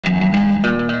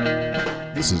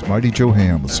This is Mighty Joe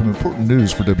Ham with some important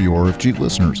news for WRFG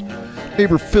listeners.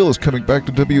 Neighbor Phil is coming back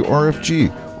to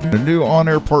WRFG with a new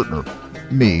on-air partner,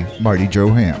 me, Mighty Joe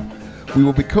Ham. We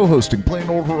will be co-hosting Plain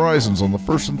Old Horizons on the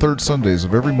first and third Sundays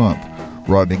of every month.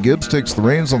 Rodney Gibbs takes the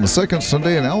reins on the second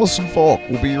Sunday, and Allison Falk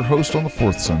will be your host on the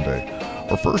fourth Sunday.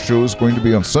 Our first show is going to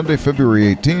be on Sunday, February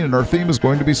 18, and our theme is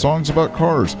going to be songs about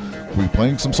cars. We'll be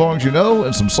playing some songs you know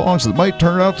and some songs that might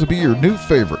turn out to be your new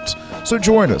favorites. So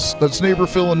join us. That's Neighbor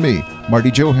Phil and me,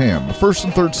 Mighty Joe Ham, the first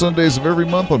and third Sundays of every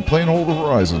month on Plain Old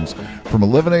Horizons from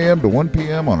 11 a.m. to 1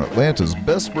 p.m. on Atlanta's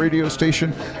best radio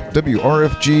station,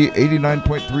 WRFG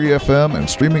 89.3 FM, and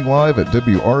streaming live at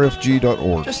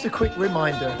WRFG.org. Just a quick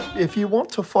reminder, if you want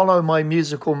to follow my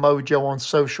musical mojo on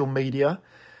social media,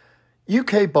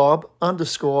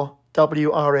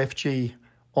 UKBob_WRFG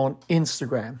on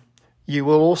Instagram. You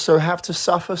will also have to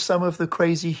suffer some of the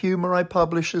crazy humor I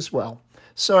publish as well.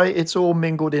 Sorry, it's all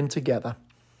mingled in together.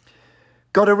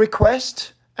 Got a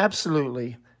request?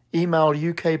 Absolutely. Email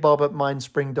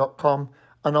ukbob@mindspring.com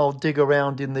and I'll dig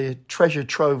around in the treasure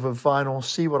trove of vinyl,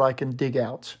 see what I can dig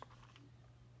out.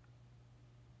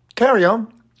 Carry on.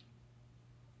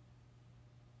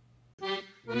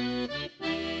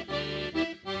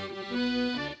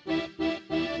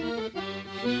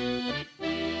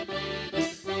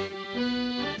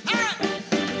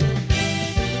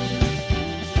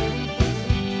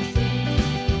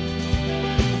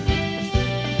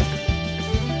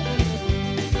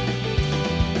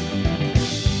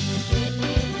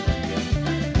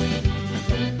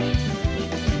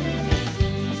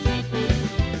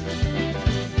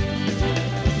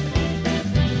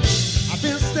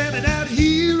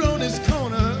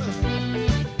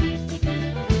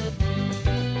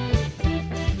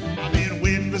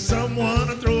 Someone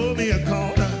to throw me a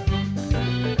corner.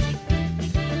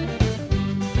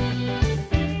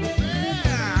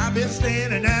 Yeah, I've been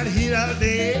standing out here all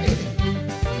day.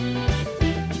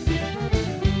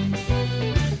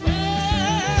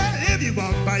 Well, if you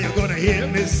walk by, you're gonna hear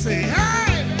me say,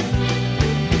 hey,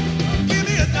 give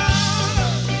me a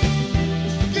dollar,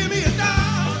 give me a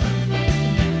dollar,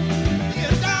 give me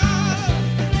a dollar,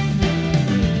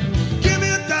 give me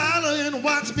a dollar and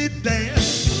watch me dance.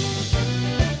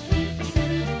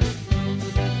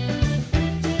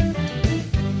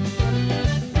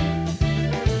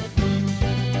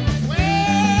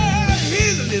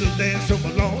 Dance from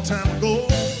a long time ago.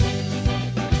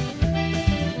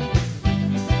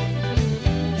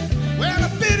 Well, I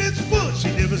bet it's full, she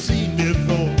never seen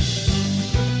before.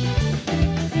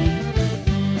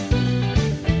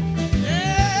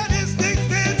 Yeah, this next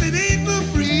dance, it ain't for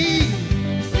free.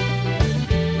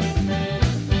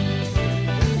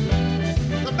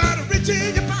 About a rich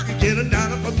in your pocket, get a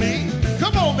dollar for me.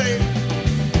 Come on, baby.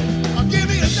 Give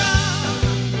me a dollar.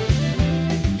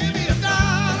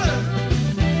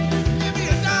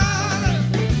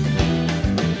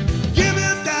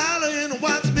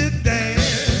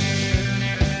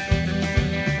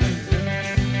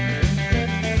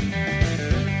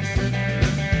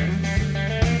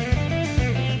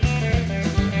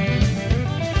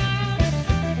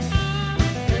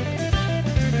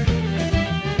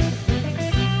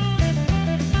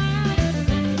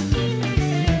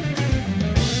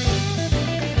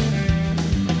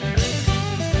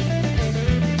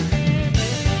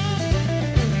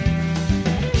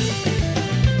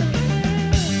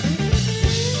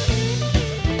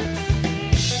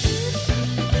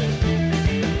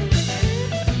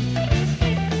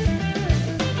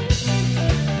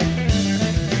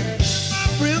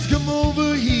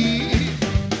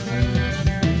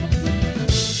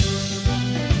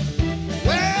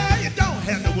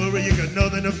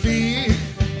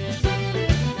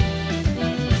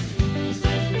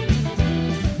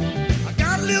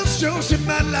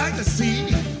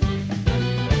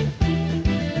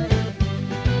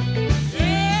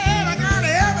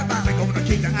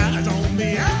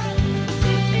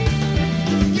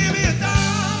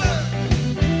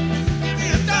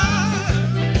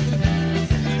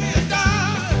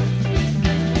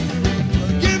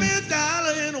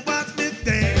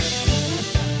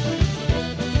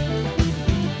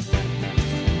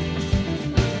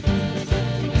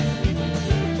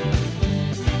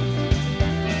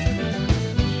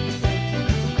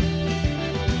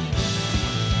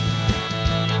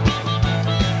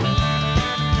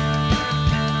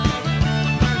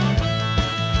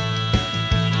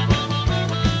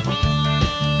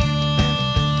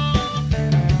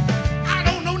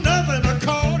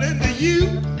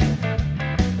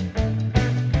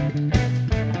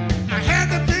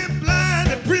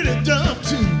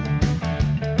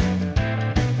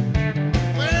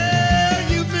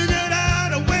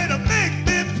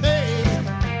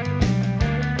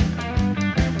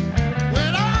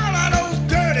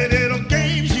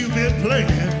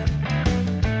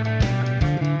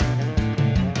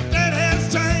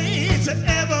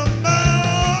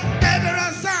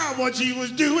 what she was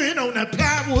doing on the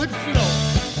plywood floor.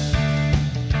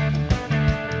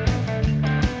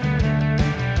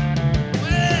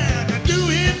 Well, the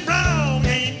doing wrong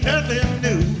ain't nothing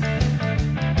new.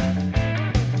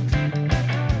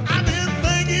 I've been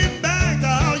thinking back to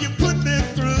all you put me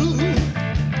through.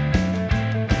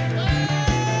 Well,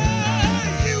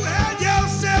 you had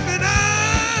yourself an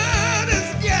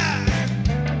honest guy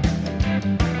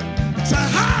to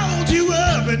hold you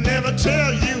up and never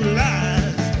tell you lies.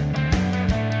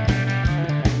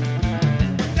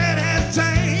 But that has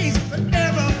changed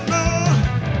forevermore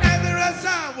after I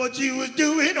saw what you was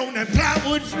doing on that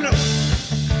plywood floor.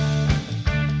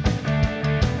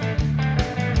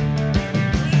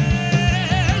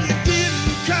 Well, you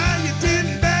didn't cry, you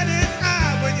didn't bat an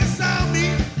eye when you saw me.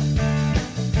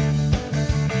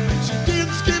 She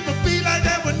didn't skip a beat like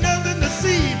there was nothing to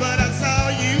see, but I saw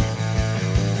you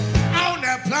on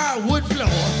that plywood floor.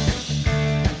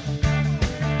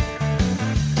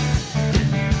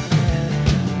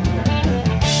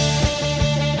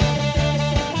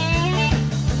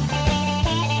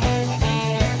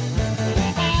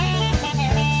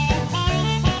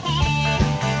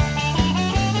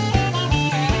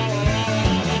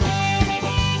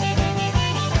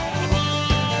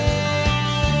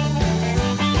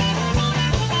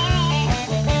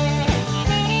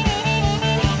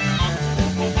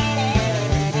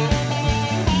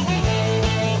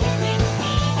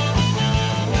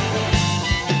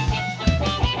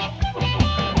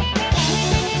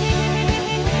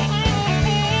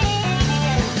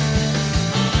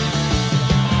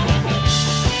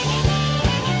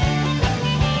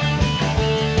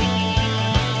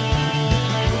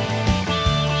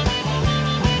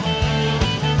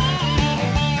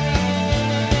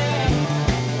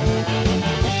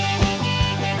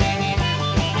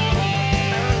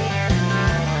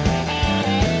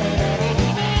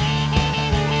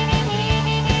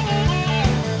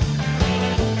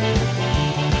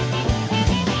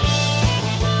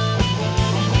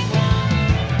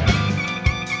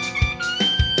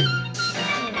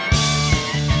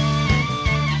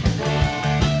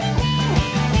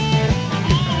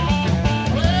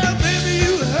 Well, maybe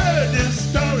you heard this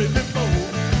story before.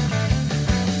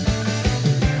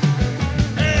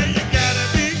 Hey, you gotta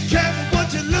be careful what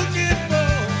you're looking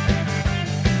for.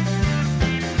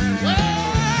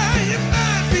 Well, you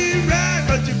might be right,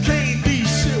 but you can't be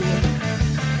sure.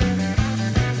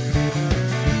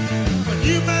 But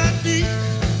you might be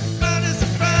mighty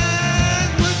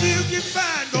surprised what you can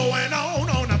find going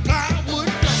on a plywood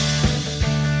floor.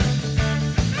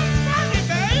 That's funny,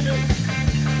 baby.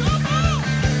 Come on.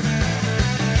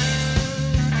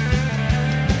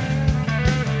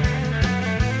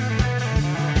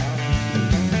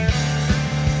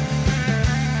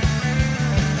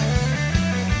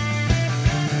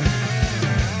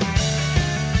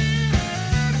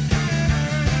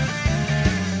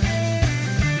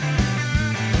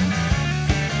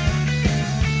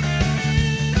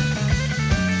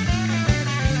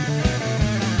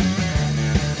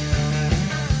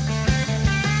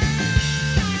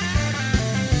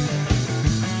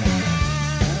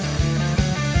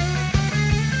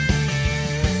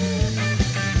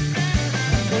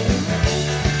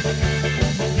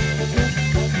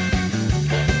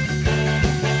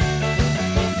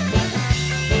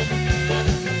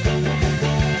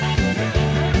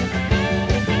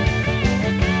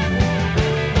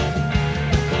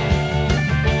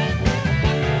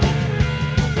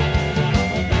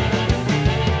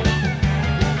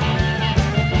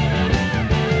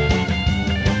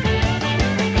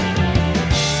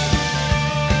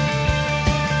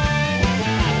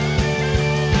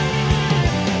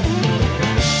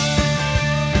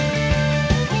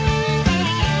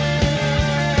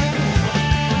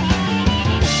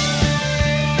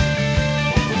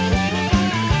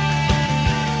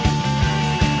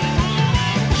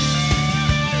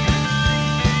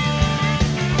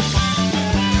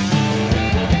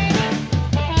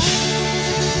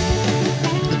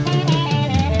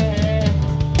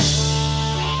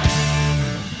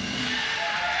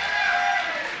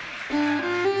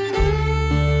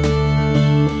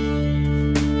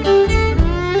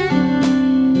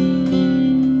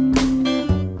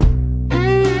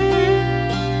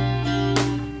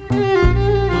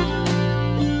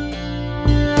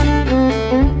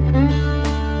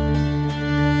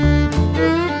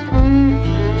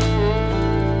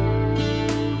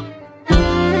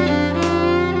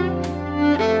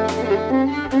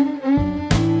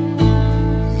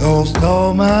 Lost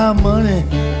all my money,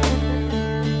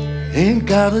 ain't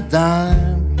got a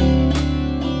dime.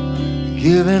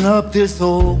 Giving up this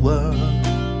old world,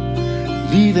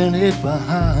 leaving it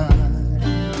behind.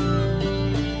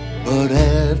 But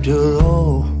after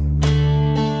all,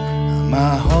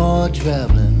 my hard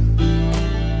traveling,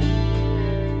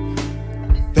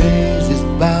 things is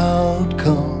about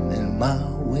coming my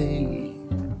way.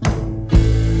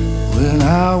 When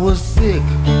I was sick,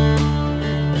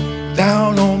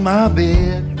 down on my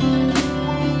bed,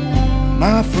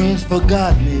 my friends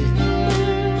forgot me,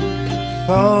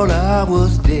 thought I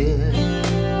was dead.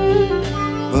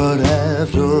 But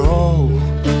after all,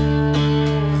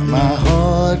 my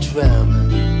hard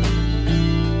traveling,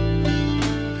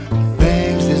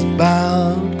 things is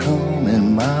about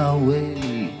coming my way.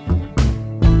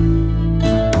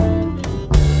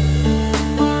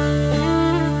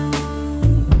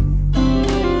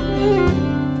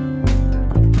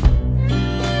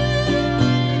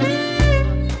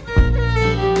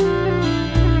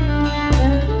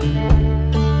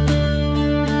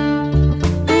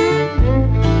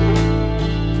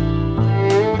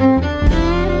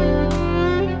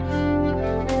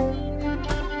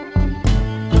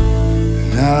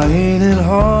 Now ain't it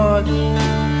hard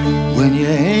when you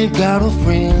ain't got a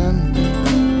friend?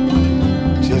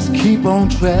 Just keep on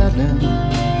traveling,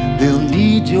 they'll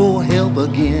need your help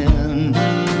again.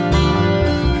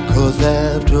 'Cause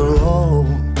after all,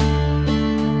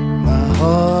 my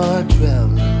hard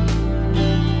traveling,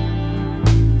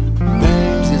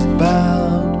 things is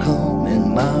about coming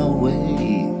my way.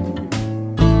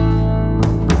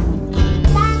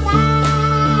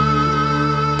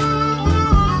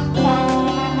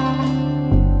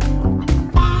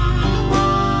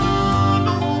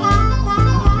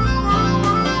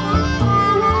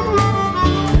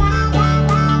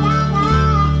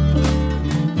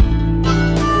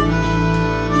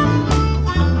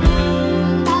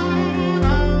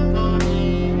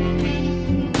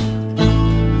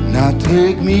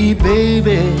 Take me,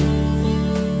 baby,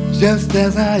 just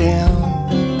as I am.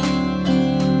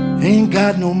 Ain't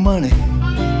got no money,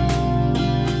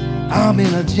 I'm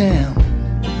in a jam.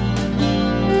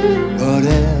 But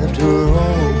after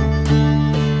all,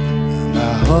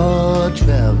 my hard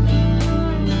traveling,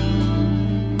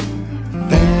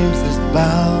 things is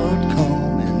about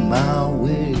coming my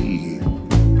way.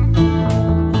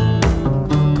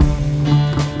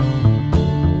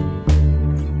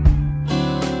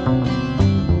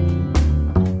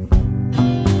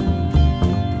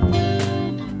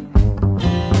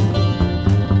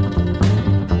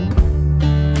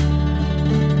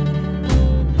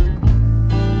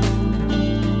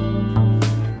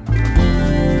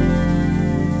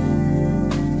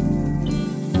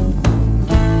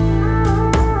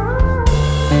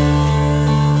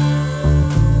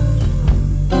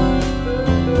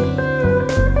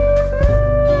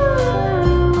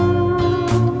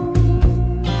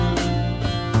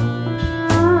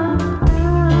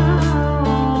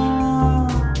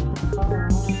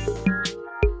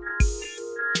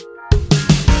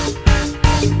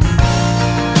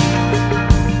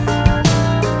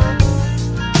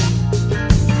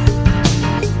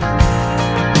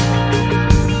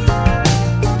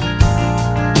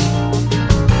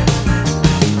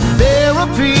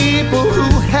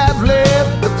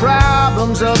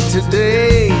 Of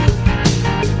today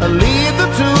lead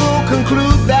them to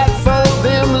conclude that for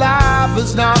them life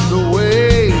is not the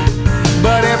way.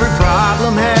 But every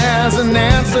problem has an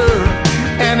answer,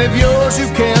 and if yours you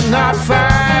cannot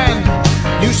find,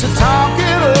 you should talk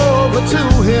it over to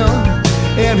him,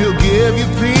 and he'll give you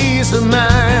peace of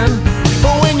mind.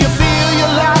 But when you feel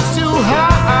your life's too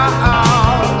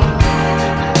hard,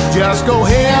 just go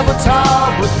have a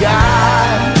talk with God.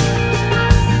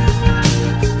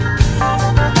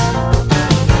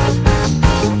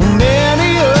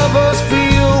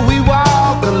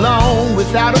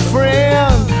 Without a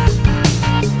friend,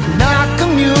 not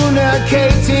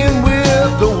communicating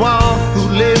with the one who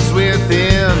lives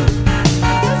within,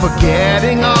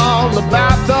 forgetting all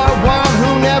about the one who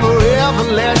never ever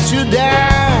let you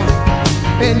down.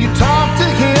 And you talk to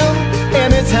him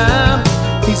anytime,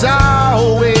 he's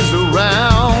always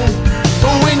around.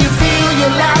 But when you feel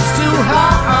your life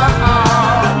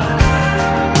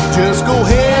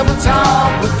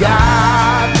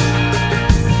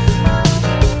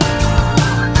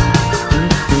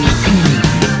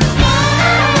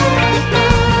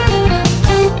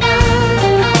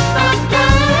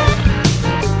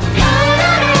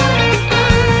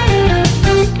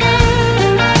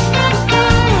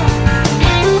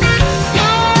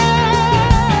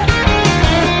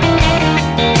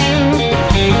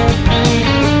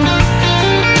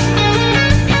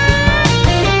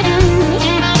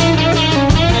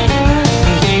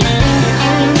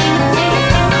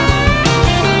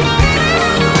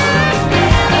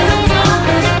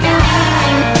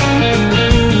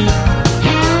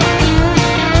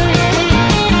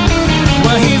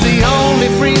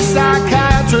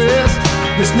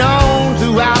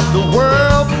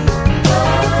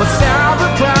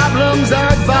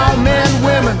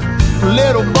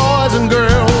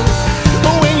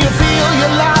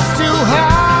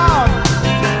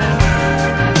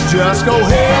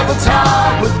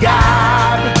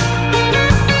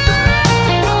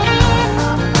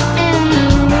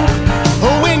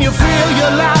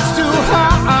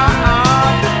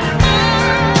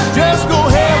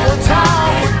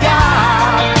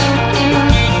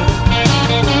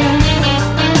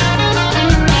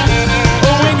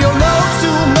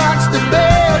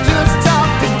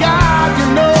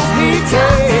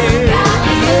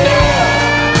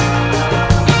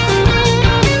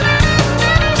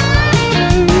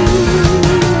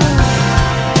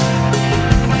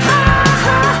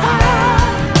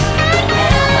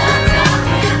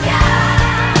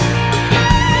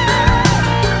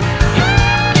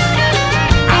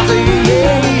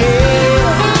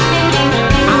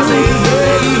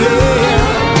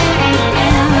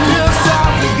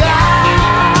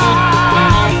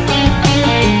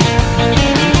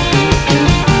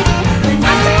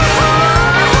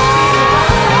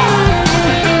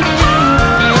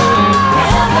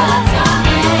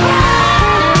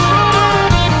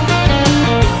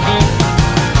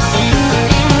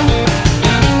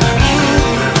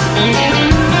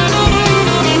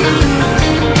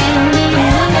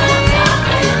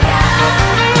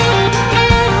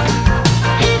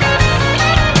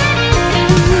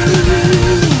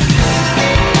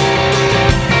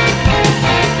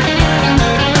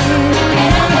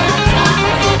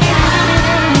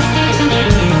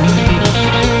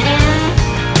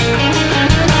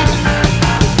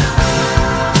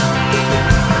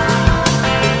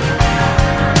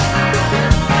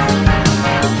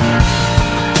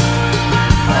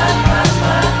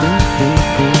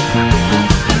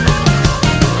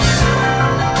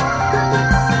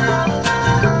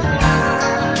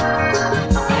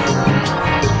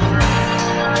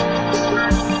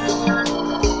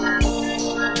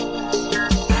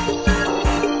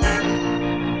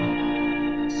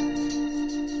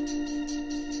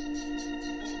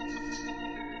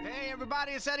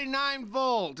it's 89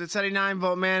 volt. It's 89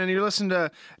 volt, man, and you're listening to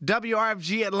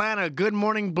WRFG Atlanta, Good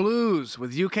Morning Blues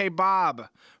with UK Bob.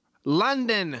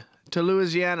 London to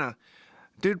Louisiana.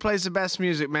 Dude plays the best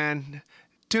music, man.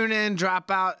 Tune in, drop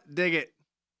out, dig it.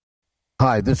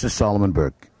 Hi, this is Solomon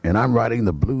Burke, and I'm riding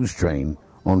the blues train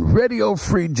on Radio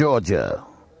Free Georgia.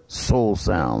 Soul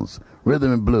sounds,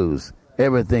 rhythm and blues,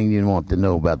 everything you want to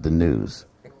know about the news.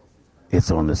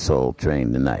 It's on the Soul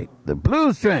Train tonight. The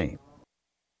Blues Train.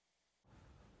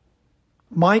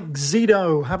 Mike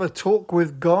ZITO, Have a Talk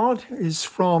with God, is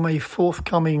from a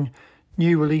forthcoming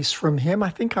new release from him. I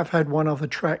think I've had one other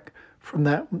track from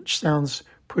that, which sounds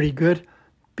pretty good.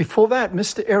 Before that,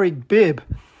 Mr. Eric Bibb,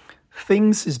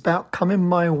 Things Is About Coming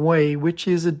My Way, which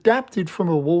is adapted from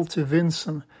a Walter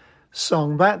Vinson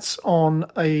song. That's on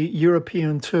a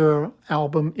European tour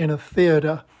album In a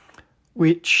Theatre,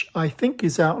 which I think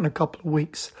is out in a couple of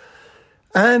weeks.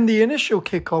 And the initial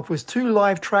kickoff was 2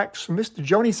 live tracks from Mr.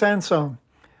 Johnny Sansone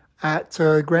at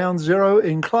Ground Zero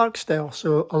in Clarksdale.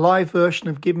 So a live version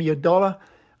of Give Me a Dollar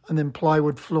and then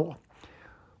Plywood Floor.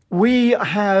 We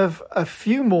have a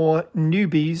few more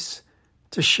newbies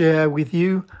to share with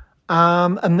you.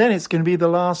 And then it's going to be the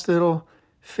last little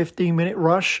 15-minute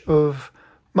rush of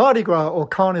Mardi Gras or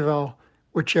Carnival,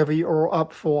 whichever you're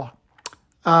up for.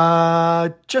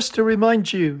 Just to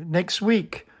remind you, next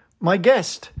week, my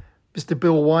guest, Mr.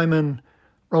 Bill Wyman,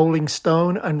 Rolling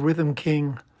Stone and Rhythm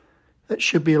King. That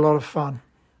should be a lot of fun.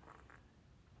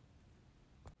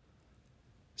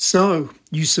 So,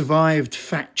 you survived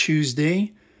Fat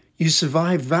Tuesday, you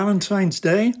survived Valentine's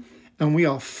Day, and we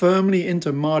are firmly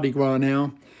into Mardi Gras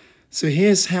now. So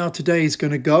here's how today is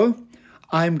going to go.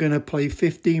 I'm going to play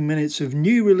 15 minutes of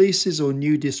new releases or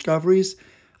new discoveries,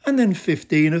 and then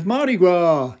 15 of Mardi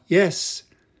Gras, yes.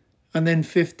 And then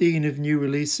 15 of new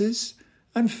releases,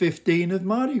 and 15 of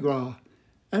Mardi Gras,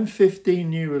 and 15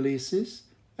 new releases,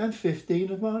 and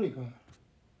 15 of Mardi Gras.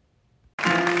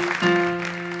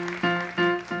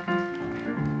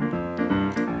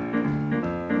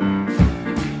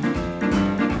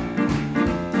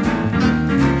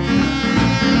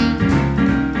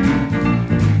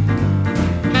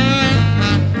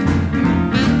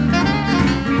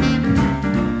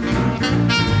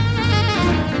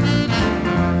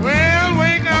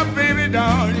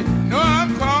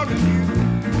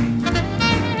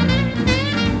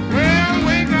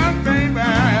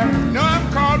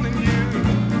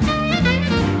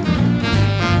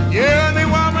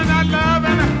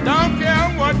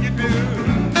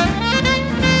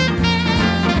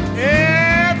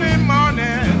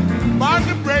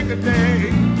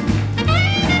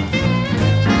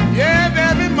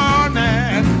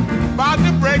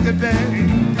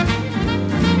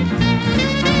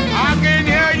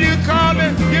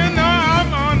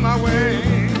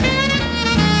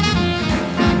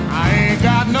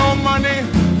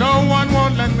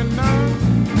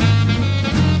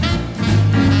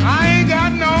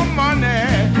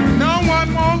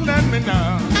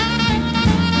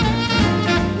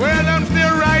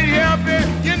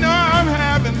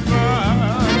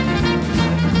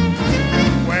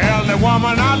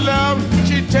 Woman I love,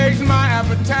 she takes my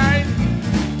appetite.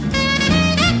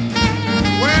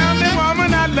 Well, the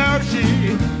woman I love,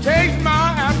 she takes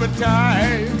my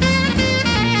appetite.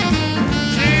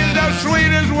 She's the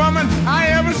sweetest woman I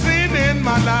ever seen in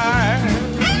my life.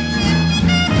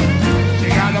 She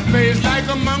got a face like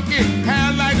a monkey,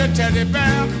 hair like a teddy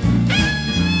bear.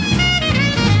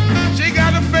 She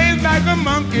got a face like a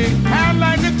monkey, hair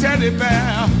like a teddy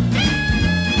bear.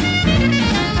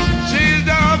 She's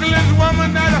the ugliest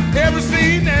woman that I've ever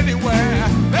seen anywhere.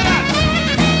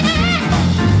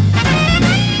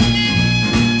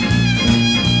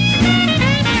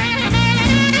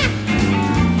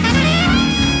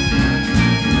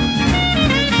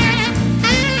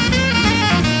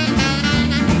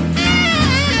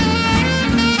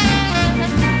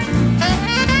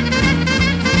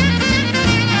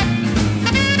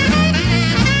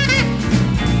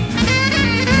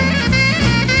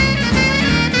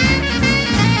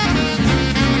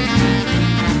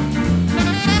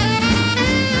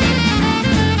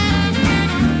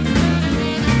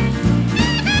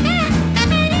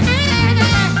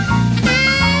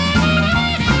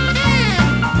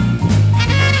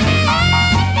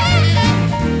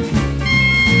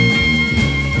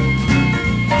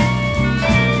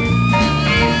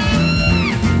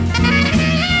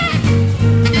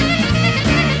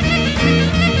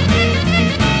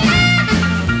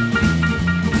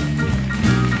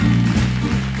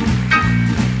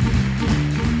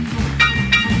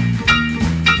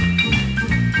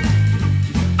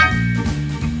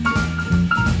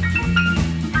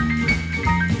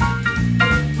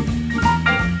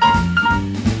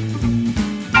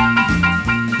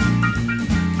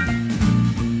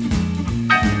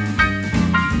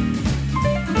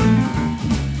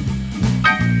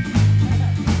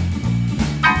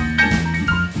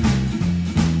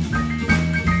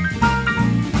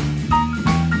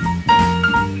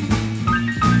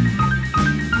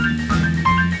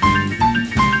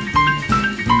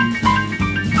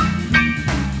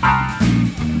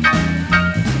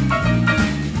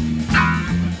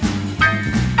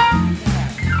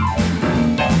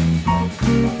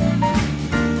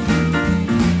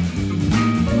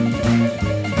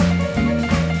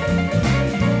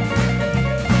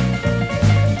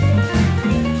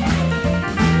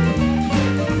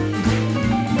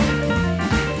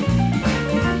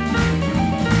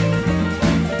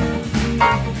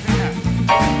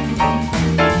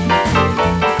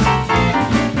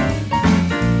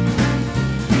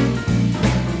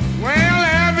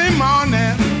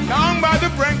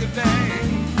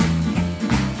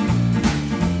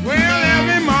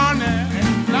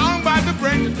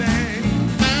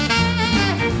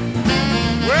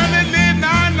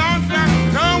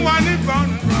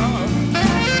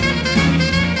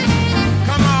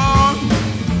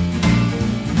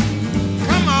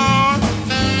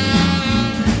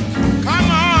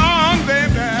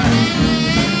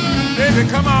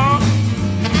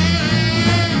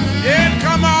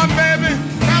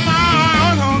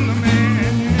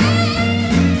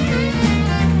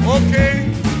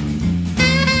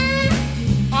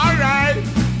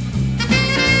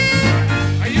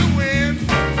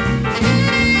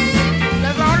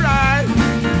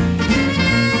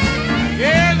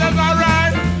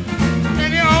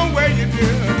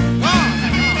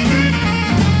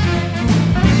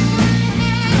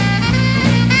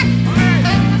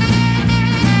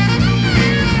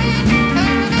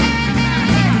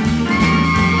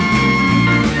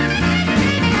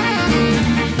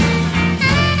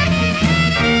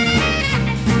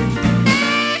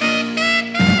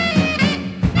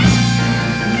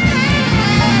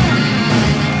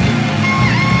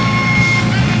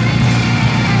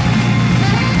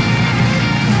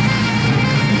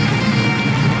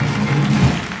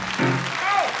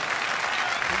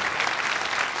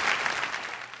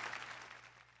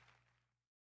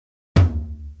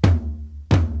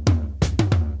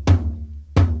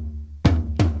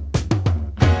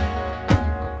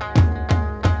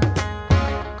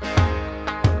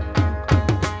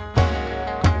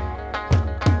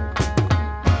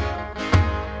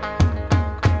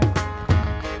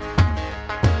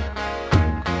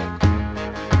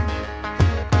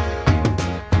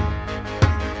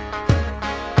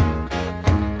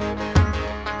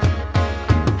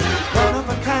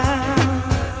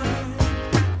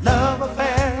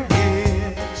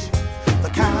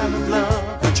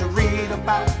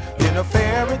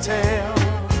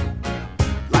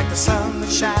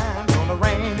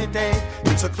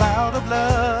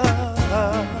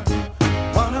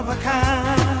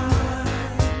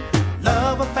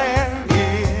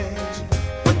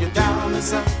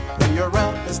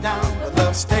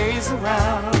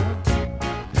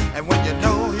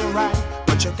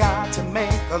 got to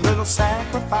make a little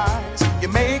sacrifice. You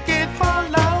make it for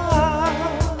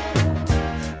love.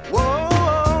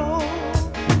 Whoa,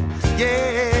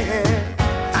 yeah.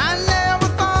 I never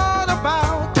thought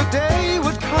about the day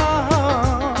would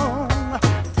come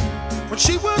when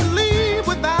she would leave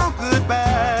without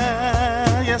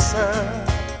goodbye. Yes, sir.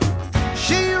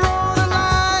 She wrote a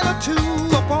line or two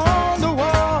upon the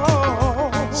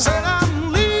wall. Said,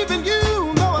 I'm leaving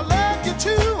you, no, I love you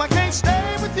too. I can't stay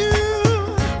with you.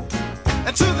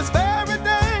 And to this very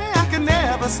day, I can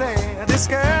never say a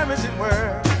discouraging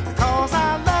word, because I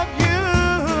love you.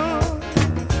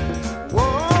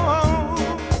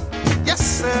 Whoa, yes,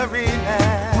 sirree,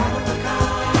 now.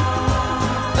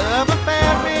 Love a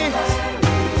fairy.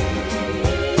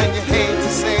 And you hate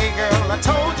to say, girl, I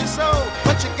told you so,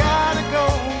 but you gotta go.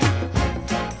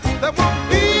 There won't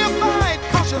be a fight,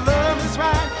 'cause your love is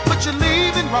right, but you're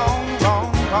leaving wrong, wrong,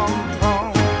 wrong, wrong.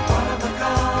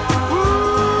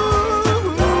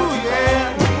 Ooh, yeah.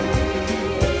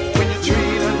 When you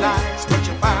treat her nice, but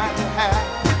you find you have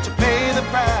to pay the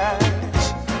price.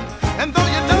 And though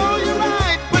you know you're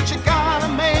right, but you gotta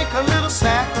make a little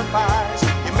sacrifice.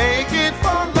 You make it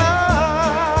for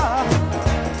love.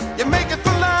 You make it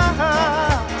for love.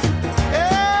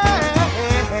 Yeah.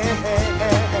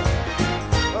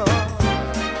 Oh.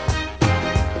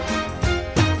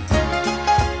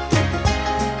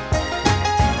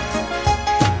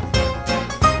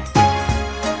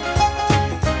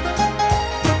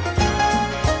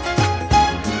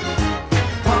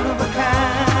 One of a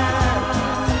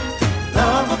kind,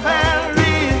 love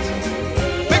affaires,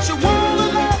 makes you wanna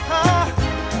love her.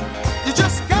 You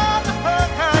just got to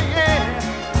hurt her, yeah.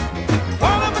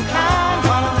 One of a kind,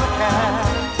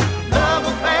 love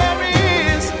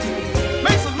affaires,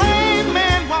 makes a lame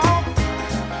man walk,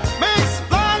 makes a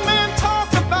blind man talk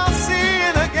about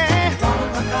seeing again. Oh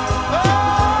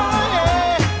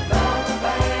yeah,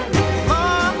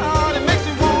 Lord, it makes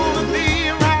me wanna be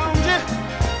around you.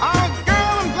 Oh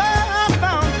girl, I'm glad I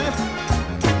found you.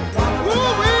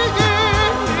 Ooh-wee,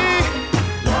 yeah.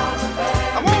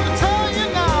 I wanna tell you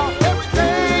now, every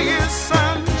day is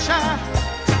sunshine.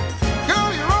 Girl,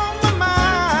 you're on my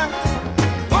mind.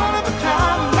 One of a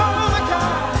kind,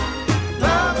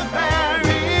 love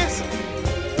affaires,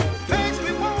 makes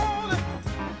me wanna.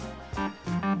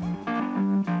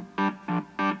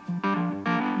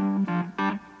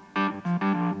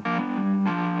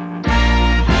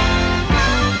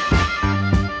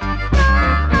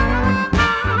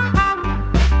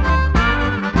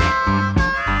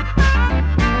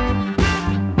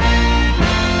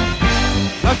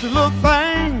 That's a little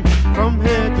thing from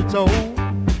head to toe.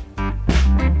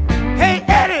 Hey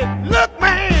Eddie, look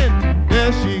man,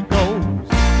 there she goes.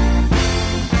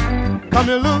 Come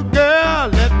here, little girl,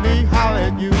 let me holler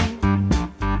at you.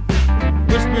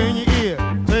 Whisper in your ear,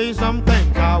 tell you some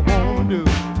things I wanna do.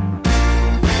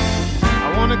 I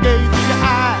wanna gaze in your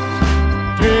eyes,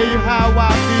 tell you how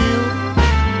I feel.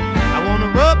 I wanna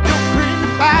rub your pretty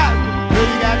thighs, girl,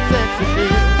 you got sexy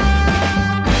feels.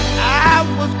 I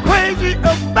was crazy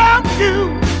about you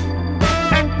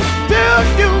until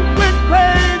you went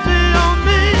crazy on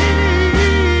me.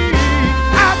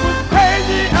 I was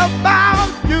crazy about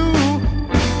you,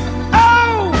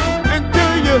 oh,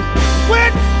 until you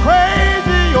went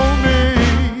crazy on me.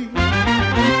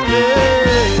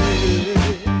 Yeah.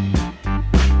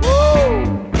 Woo.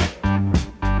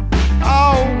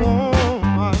 Oh,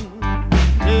 woman.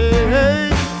 Yeah.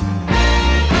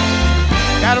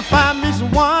 Gotta find me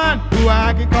someone who I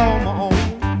can call my own.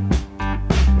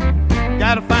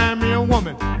 Gotta find me a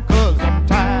woman, 'cause I'm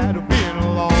tired of being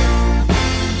alone.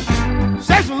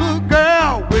 Sexy little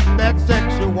girl with that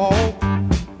sexy walk.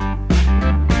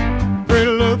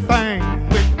 Pretty little thing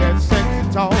with that sexy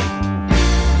talk.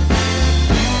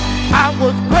 I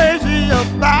was crazy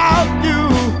about you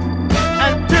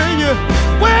until you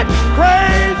went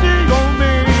crazy on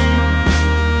me.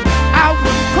 I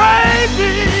was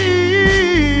crazy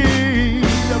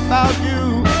about you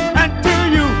until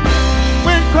you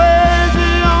went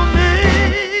crazy on me.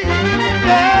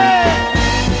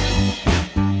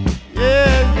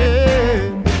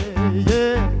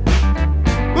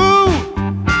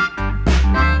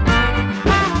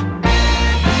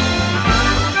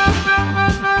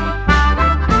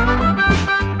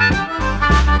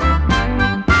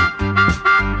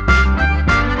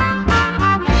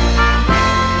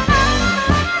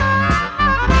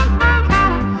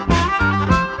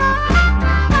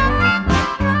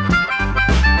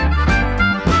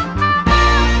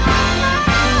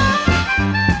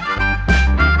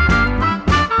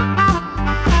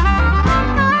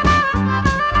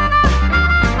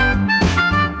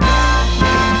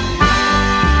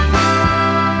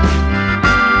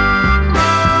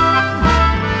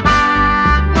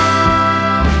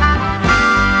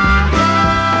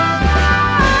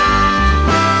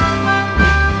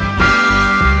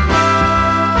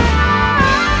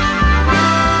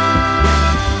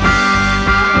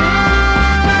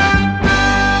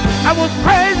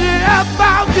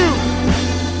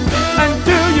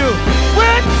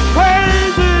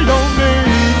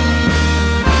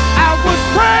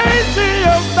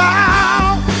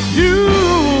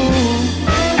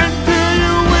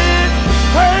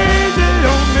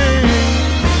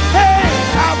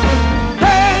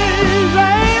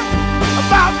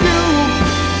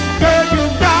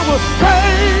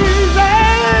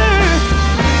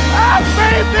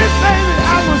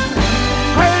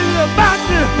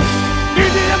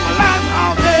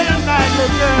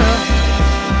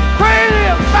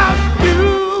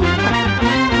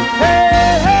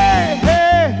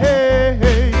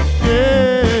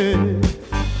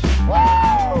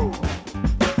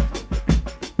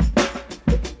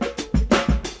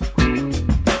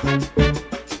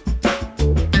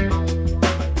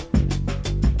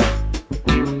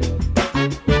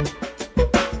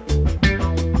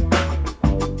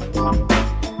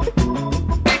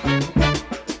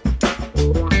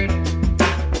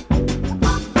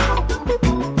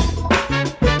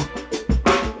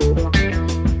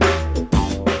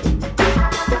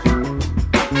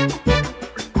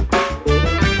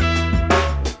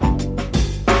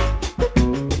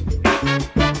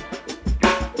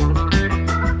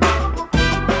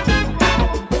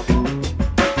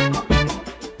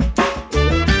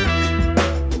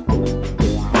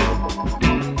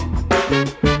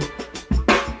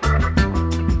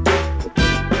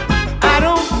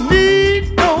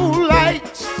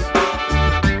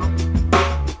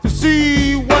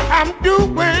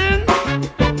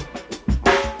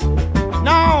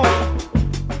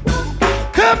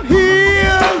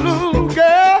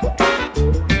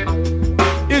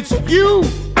 you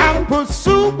I'm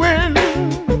pursuing.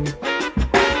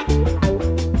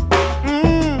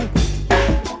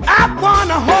 I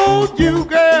wanna hold you,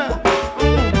 girl,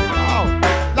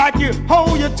 like you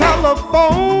hold your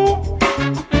telephone.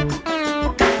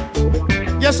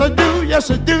 Yes, I do, yes,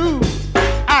 I do.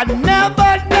 I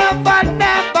never, never,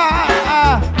 never,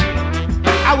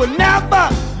 I would never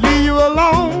leave you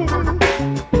alone.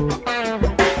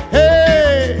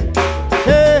 Hey,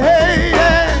 hey, hey, yeah.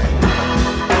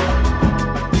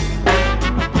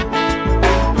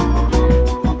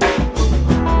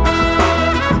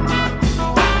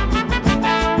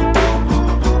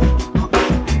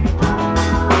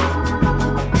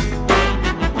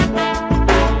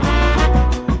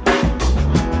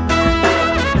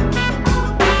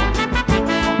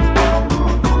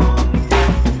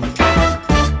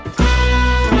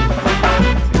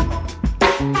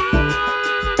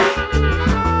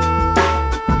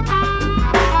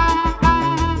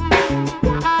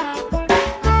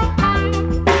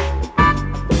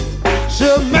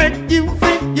 She'll make you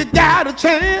think you got a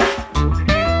chance.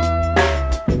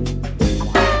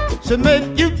 She'll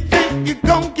make you think you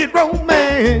gon' get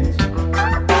romance.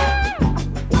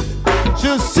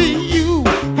 She'll see you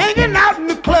hanging out in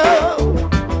the club.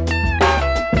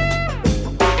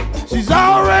 She's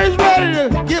always ready to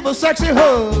give a sexy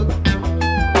hug.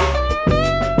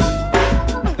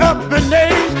 Up in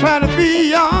age, trying to be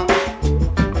young.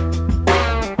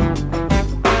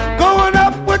 Going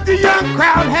up with the young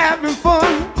crowd, having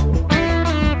fun.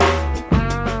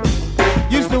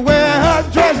 Used to wear her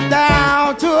dress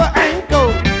down to her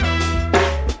ankle.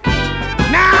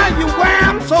 Now you wear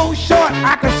them so short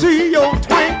I can see your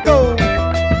twinkle.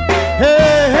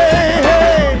 Hey, hey,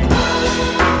 hey.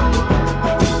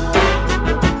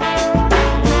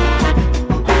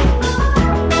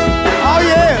 Oh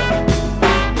yeah.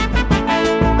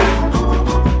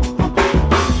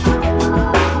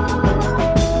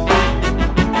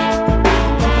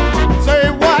 Say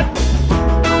what?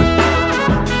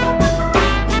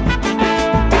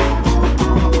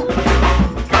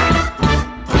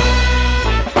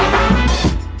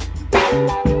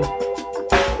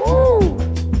 Woo.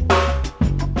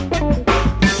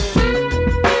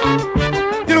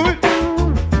 Do it.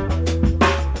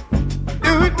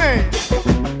 Do it, man.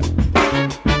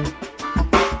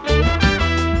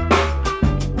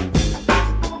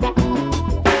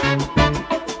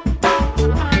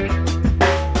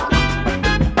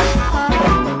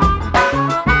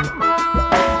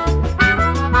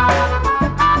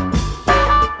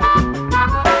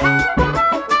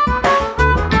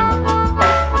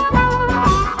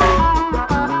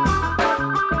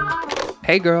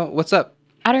 Hey girl, what's up?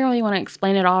 I don't really want to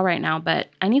explain it all right now, but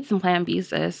I need some Plan B,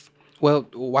 sis. Well,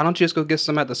 why don't you just go get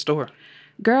some at the store?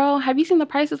 Girl, have you seen the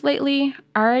prices lately?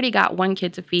 I already got one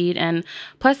kid to feed, and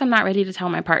plus I'm not ready to tell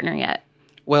my partner yet.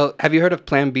 Well, have you heard of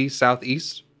Plan B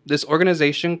Southeast? This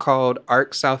organization called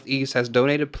ARC Southeast has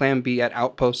donated Plan B at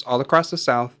outposts all across the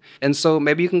South, and so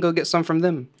maybe you can go get some from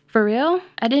them. For real?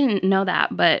 I didn't know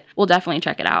that, but we'll definitely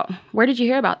check it out. Where did you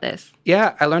hear about this?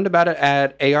 Yeah, I learned about it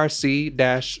at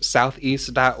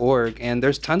arc-southeast.org, and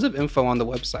there's tons of info on the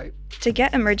website. To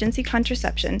get emergency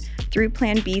contraception through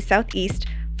Plan B Southeast,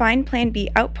 find Plan B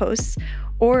outposts,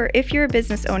 or if you're a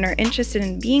business owner interested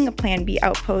in being a Plan B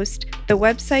outpost, the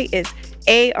website is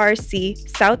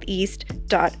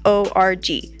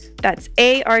arcsoutheast.org. That's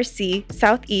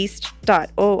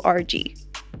arcsoutheast.org.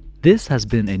 This has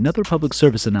been another public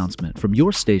service announcement from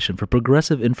your station for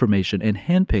progressive information and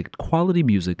handpicked quality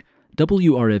music,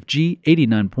 WRFG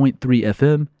 89.3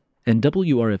 FM and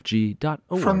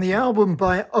WRFG.org. From the album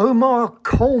by Omar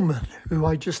Coleman, who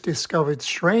I just discovered,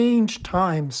 Strange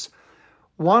Times.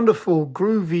 Wonderful,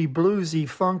 groovy, bluesy,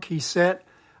 funky set.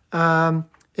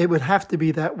 It would have to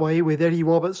be that way with Eddie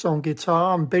Roberts on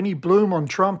guitar and Benny Bloom on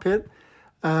trumpet,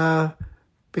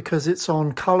 because it's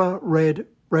on Color Red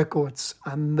Records,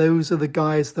 and those are the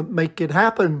guys that make it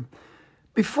happen.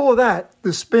 Before that,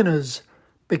 the Spinners,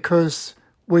 because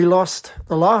we lost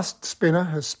the last spinner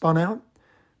has spun out.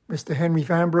 Mr. Henry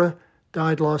FAMBROUGH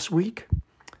died last week.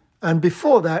 And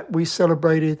before that, we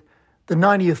celebrated the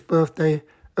 90th birthday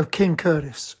of King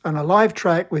Curtis, and a live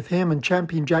track with him and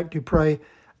champion Jack Dupre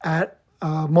at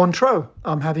Montreux.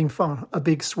 I'm having fun, a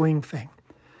big swing thing.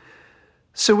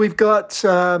 So we've got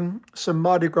some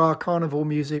Mardi Gras carnival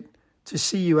music to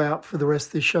see you out for the rest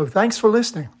of the show. Thanks for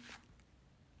listening.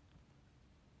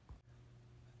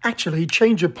 Actually,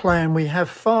 change of plan. We have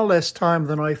far less time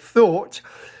than I thought.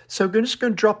 So we're just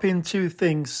going to drop in two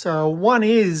things. One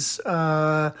is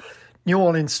New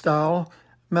Orleans style,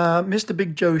 Mr.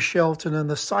 Big Joe Shelton and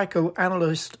the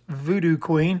psychoanalyst Voodoo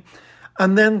Queen.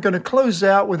 And then going to close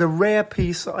out with a rare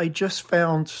piece that I just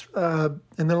found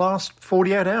in the last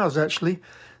 48 hours, actually.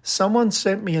 Someone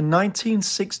sent me a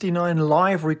 1969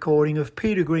 live recording of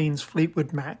Peter Green's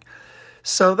Fleetwood Mac.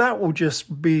 So that will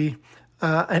just be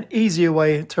an easier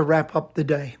way to wrap up the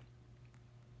day.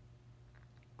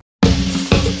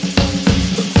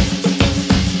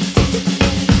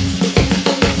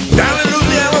 Down in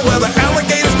Louisiana where the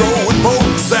alligators grow with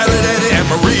both Sally Daddy and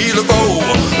Marie Laveau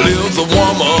lives a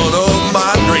woman of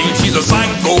my dreams. She's a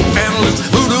psychoanalyst,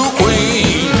 voodoo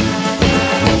queen.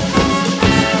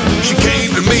 She came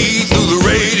to me through the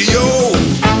radio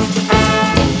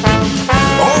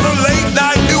on a late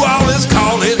night New Orleans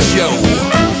call-in show.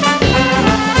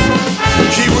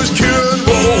 She was curing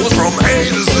woes from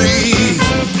A to Z,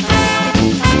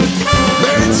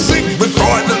 made sick but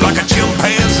frightened like a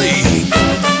chimpanzee.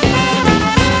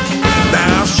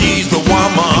 Now she's the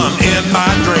woman in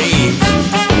my dreams.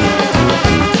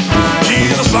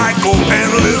 She's a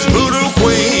psychoanalyst, voodoo